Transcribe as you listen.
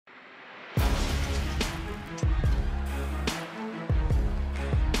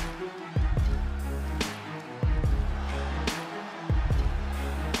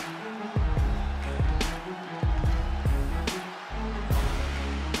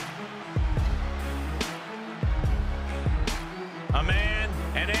A man,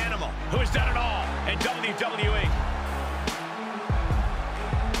 an animal, who has done it all in WWE.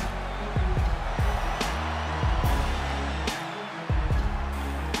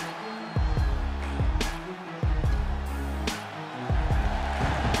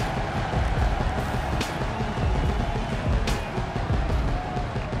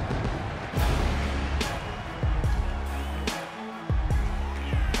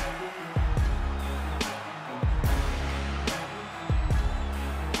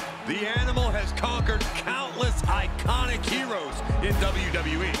 The Animal has conquered countless iconic heroes in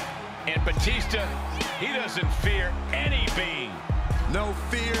WWE. And Batista, he doesn't fear any being. No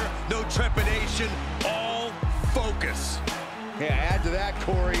fear, no trepidation, all focus. Yeah, add to that,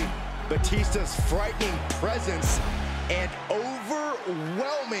 Corey, Batista's frightening presence and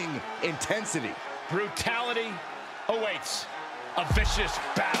overwhelming intensity. Brutality awaits. A vicious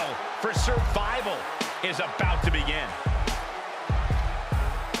battle for survival is about to begin.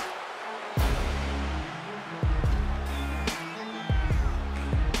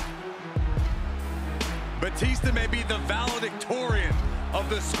 Batista may be the valedictorian of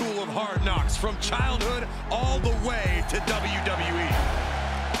the School of Hard Knocks, from childhood all the way to WWE.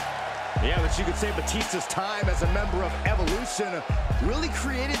 Yeah, but you could say Batista's time as a member of Evolution really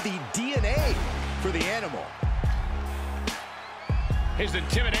created the DNA for the Animal. His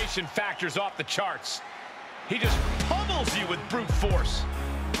intimidation factor's off the charts. He just pummels you with brute force.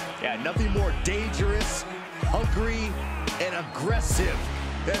 Yeah, nothing more dangerous, hungry, and aggressive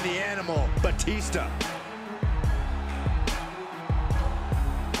than the Animal, Batista.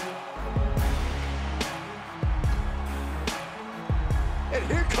 And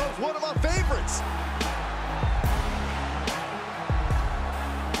here comes one of my favorites.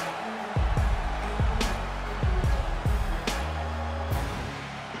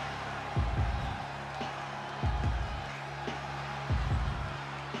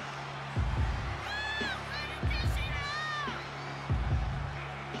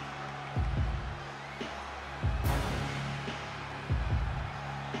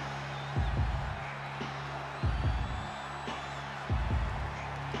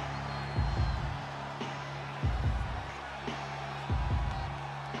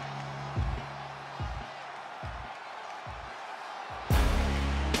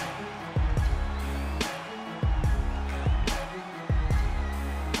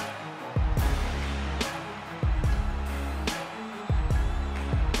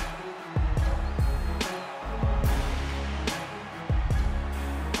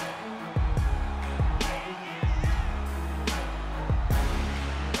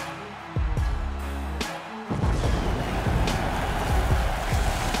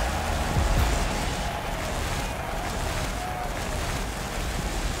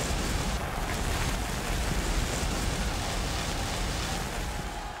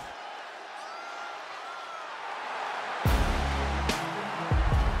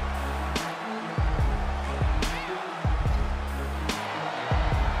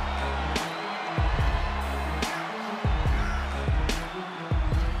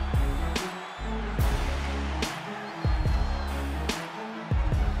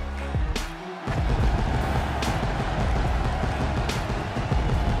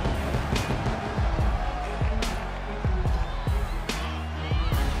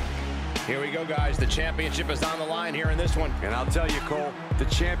 Here we go, guys. The championship is on the line here in this one. And I'll tell you, Cole, the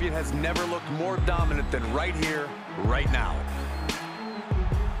champion has never looked more dominant than right here, right now.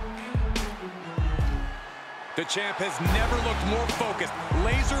 The champ has never looked more focused,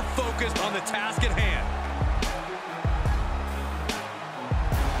 laser focused on the task at hand.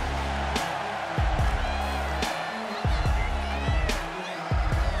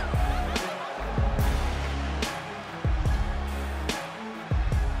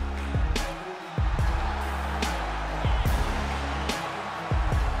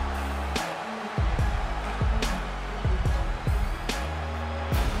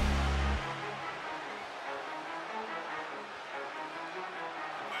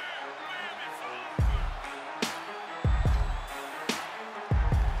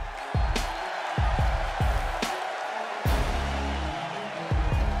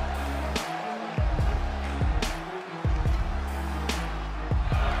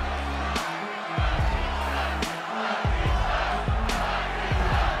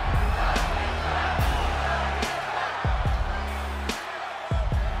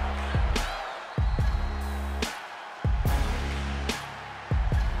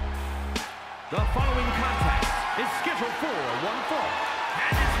 The following contest is scheduled for one fall,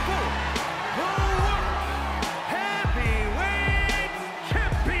 and it's for the World Heavyweight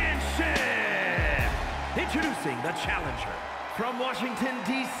Championship. Introducing the challenger from Washington,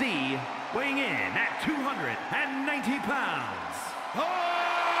 D.C., weighing in at 290 pounds, Batista!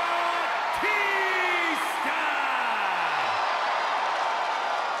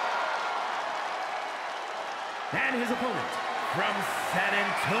 And his opponent from San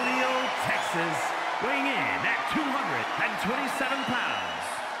Antonio, Texas, weighing in at 227 pounds,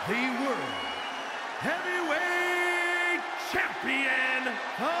 the World Heavyweight Champion,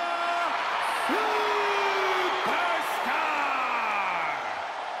 Superstar!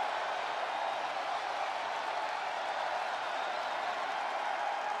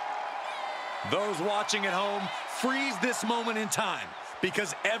 Those watching at home, freeze this moment in time,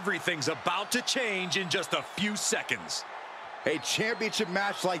 because everything's about to change in just a few seconds. A championship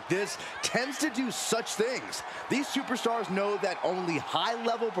match like this tends to do such things. These superstars know that only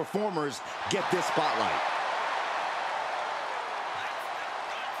high-level performers get this spotlight.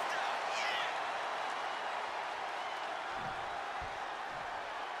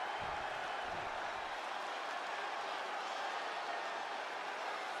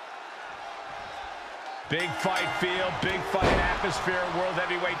 Big fight feel, big fight atmosphere, World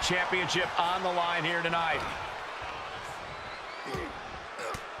Heavyweight Championship on the line here tonight.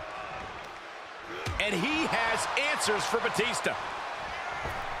 And he has answers for Batista.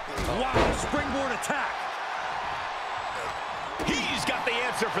 Wow, springboard attack. He's got the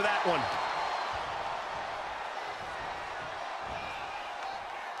answer for that one.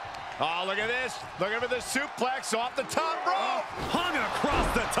 Oh, look at this. Look at the suplex off the top rope. Hung across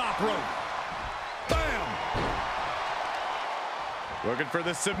the top rope. Bam! Looking for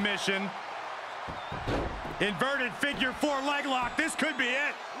the submission. Inverted figure 4 leg lock. This could be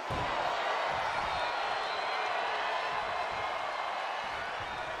it.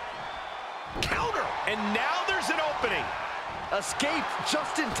 Counter. And now there's an opening. Escape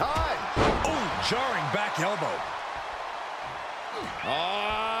just in time. Oh, jarring back elbow.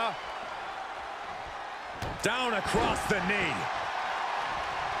 Down across the knee.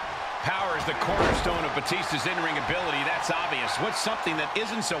 Power is the cornerstone of Batista's in-ring ability. That's obvious. What's something that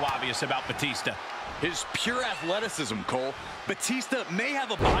isn't so obvious about Batista? His pure athleticism, Cole. Batista may have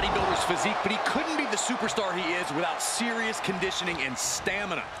a bodybuilder's physique, but he couldn't be the superstar he is without serious conditioning and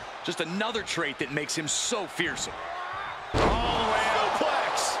stamina. Just another trait that makes him so fearsome. All the way out.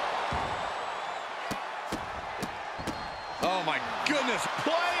 Suplex! Oh my goodness.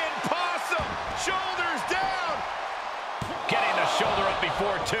 Playing possum. Shoulders down. Getting the shoulder up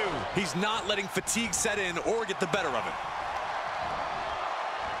before two. He's not letting fatigue set in or get the better of him.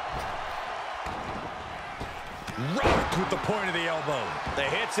 Rocked with the point of the elbow. The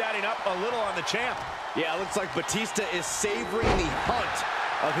hit's adding up a little on the champ. Yeah, it looks like Batista is savoring the hunt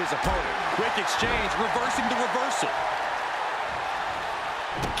of his opponent. Quick exchange, reversing the reversal.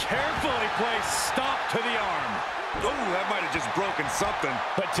 Carefully placed stop to the arm. Oh, that might have just broken something.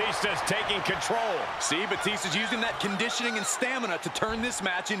 Batista's taking control. See, Batista's using that conditioning and stamina to turn this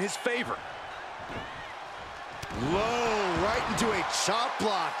match in his favor. Low, right into a chop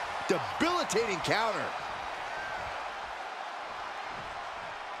block. Debilitating counter.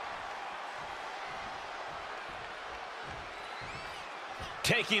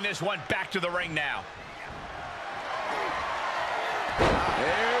 Taking this one back to the ring now.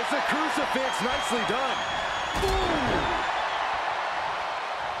 There's the crucifix. Nicely done. Ooh.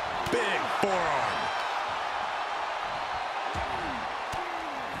 Big forearm.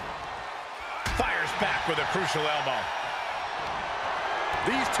 Fires back with a crucial elbow.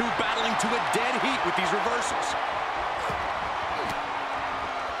 These two battling to a dead heat with these reversals.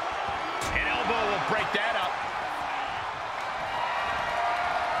 An elbow will break that up.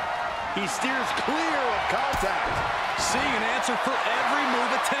 He steers clear of contact. Seeing an answer for every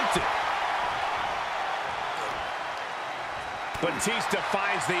move attempted. Batista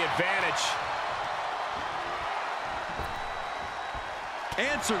finds the advantage.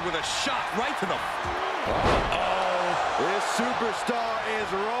 Answered with a shot right to the... This superstar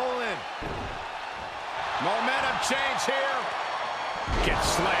is rolling. Momentum change here. Gets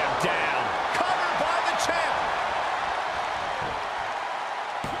slammed down. Covered by the champ.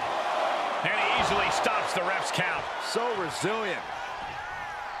 And he easily stops the ref's count. So resilient.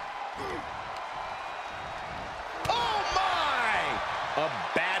 Oh my! A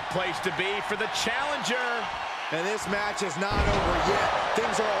bad place to be for the challenger. And this match is not over yet.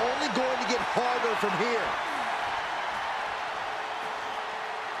 Things are only going to get harder from here.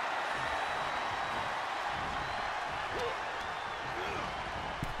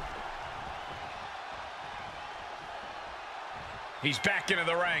 He's back into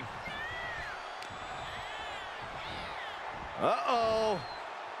the ring. Uh-oh.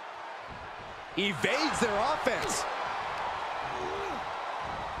 Evades their offense.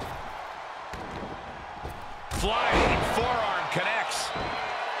 flying forearm connects.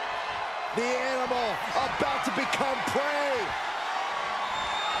 The animal about to become prey.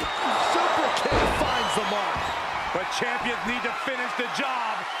 Super kick finds the mark. But champions need to finish the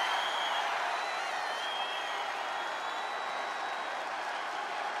job.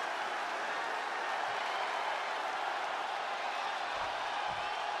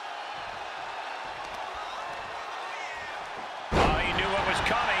 Oh, he knew what was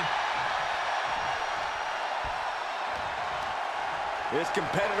coming. This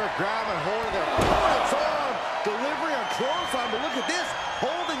competitor grabbing hold of their opponent's arm, delivering a clothesline, but look at this,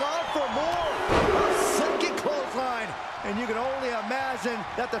 holding on for more. Second clothesline, and you can only imagine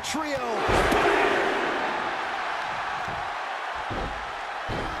that the trio.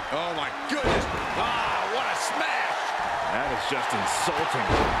 Oh my goodness. Ah, what a smash. That is just insulting.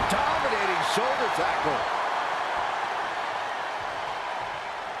 Dominating shoulder tackle.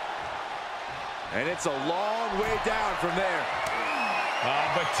 And it's a long way down from there.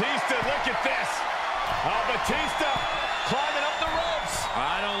 Batista, look at this. Batista climbing up the ropes.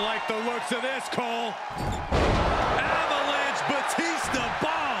 I don't like the looks of this, Cole. Avalanche Batista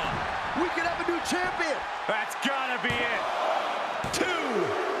bomb. We could have a new champion. That's gotta be it. 2.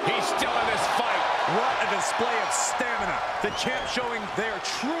 He's still in this fight. What a display of stamina. The champ showing they are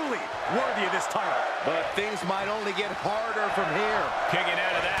truly worthy of this title. But things might only get harder from here. Kicking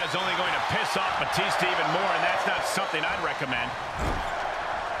out of that is only going to piss off Batista even more, and that's not something I'd recommend.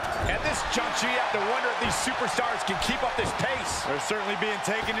 At this juncture, you have to wonder if these superstars can keep up this pace. They're certainly being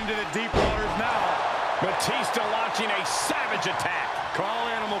taken into the deep waters now. Batista launching a savage attack. Call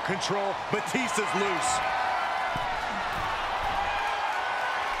animal control. Batista's loose.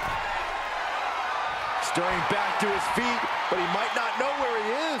 Stirring back to his feet, but he might not know where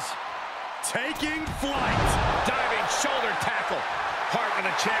he is. Taking flight. Diving shoulder tackle. Hard for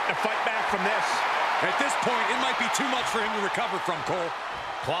the champ to fight back from this. At this point, it might be too much for him to recover from, Cole.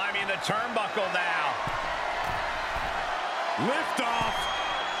 Climbing the turnbuckle now. Lift off.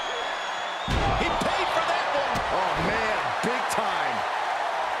 He paid for that one. Oh, man, big time.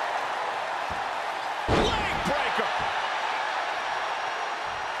 Leg breaker.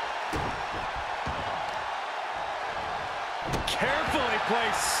 Carefully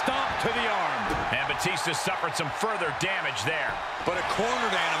placed stomp to the arm. And Batista suffered some further damage there. But a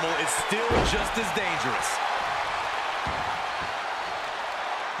cornered animal is still just as dangerous.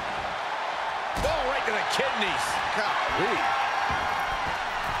 Oh, right to the kidneys. Golly.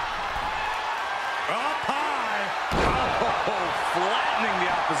 Up high. Oh, flattening the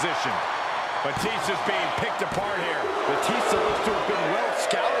opposition. Batista's being picked apart here. Batista looks to have been well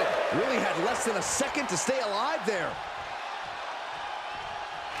scouted. Really had less than a second to stay alive there.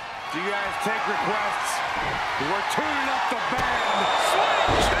 Do you guys take requests? We're tuning up the band.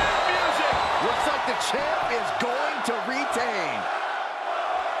 Swing champ music. Looks like the champ is going to retain.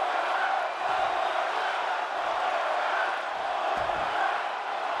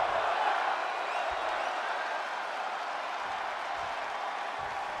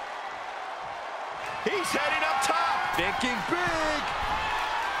 He's heading up top. Thinking big.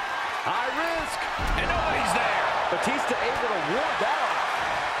 High risk. And nobody's there. Batista able to ward that off.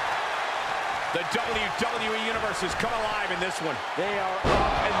 The WWE Universe has come alive in this one. They are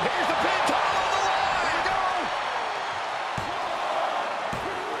up, and here's the pin. Title on the line. Here we go.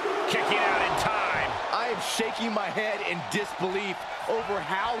 Kicking out in time. I am shaking my head in disbelief over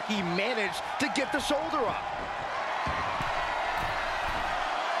how he managed to get the shoulder up.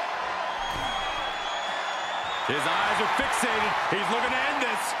 His eyes are fixated. He's looking to end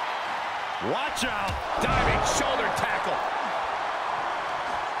this. Watch out. Diving shoulder tackle.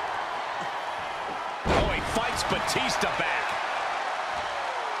 Oh, he fights Batista back.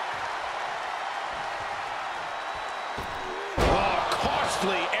 Oh,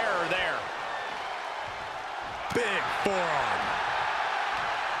 costly error there. Big forearm.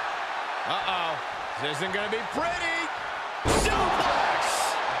 Uh-oh. This isn't going to be pretty. Suplex.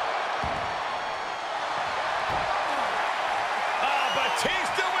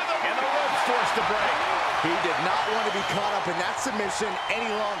 Batista with him. And the rope's forced to break. He did not want to be caught up in that submission any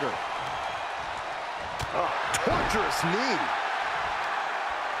longer. Oh, torturous knee.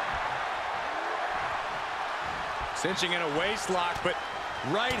 Cinching in a waist lock, but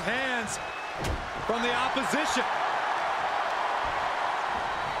right hands from the opposition.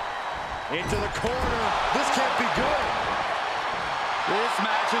 Into the corner. This can't be good. This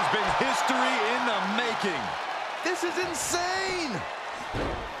match has been history in the making. This is insane.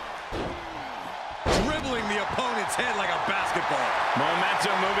 Dribbling the opponent's head like a basketball.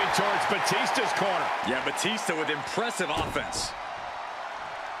 Momentum moving towards Batista's corner. Yeah, Batista with impressive offense.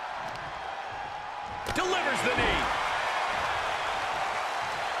 Delivers the knee.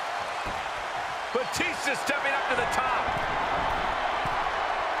 Batista stepping up to the top.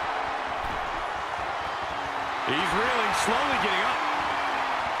 He's really slowly getting up.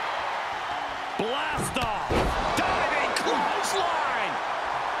 Blast off. Diving clothesline.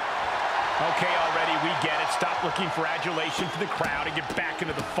 Okay, already, we get it. Stop looking for adulation from the crowd and get back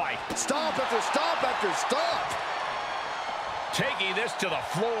into the fight. Stomp after stomp after stomp. Taking this to the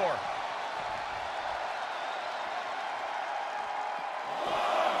floor.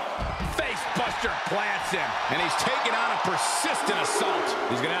 Facebuster plants him. And he's taking on a persistent assault.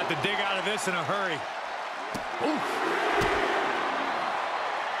 He's going to have to dig out of this in a hurry. Oof.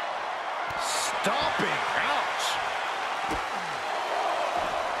 Stomping. Ouch.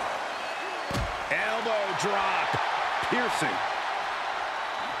 Elbow drop. Piercing.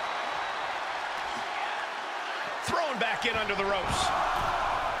 Thrown back in under the ropes.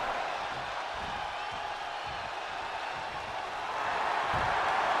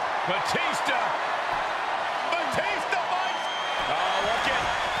 Batista. Batista bites. Oh, look at.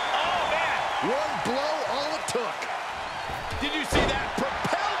 Oh, man. One blow, all it took. Did you see that?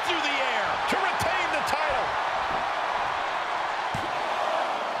 Propelled through the air to retain the title.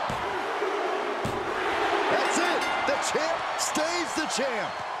 That's it. The champ stays the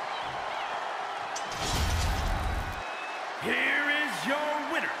champ. Here is your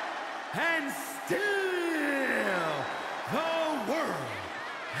winner, and still the World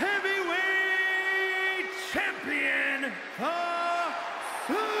Heavyweight Champion, the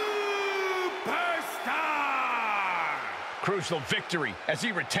Superstar! Crucial victory as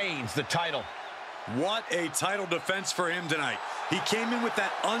he retains the title. What a title defense for him tonight. He came in with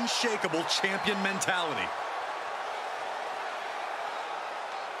that unshakable champion mentality.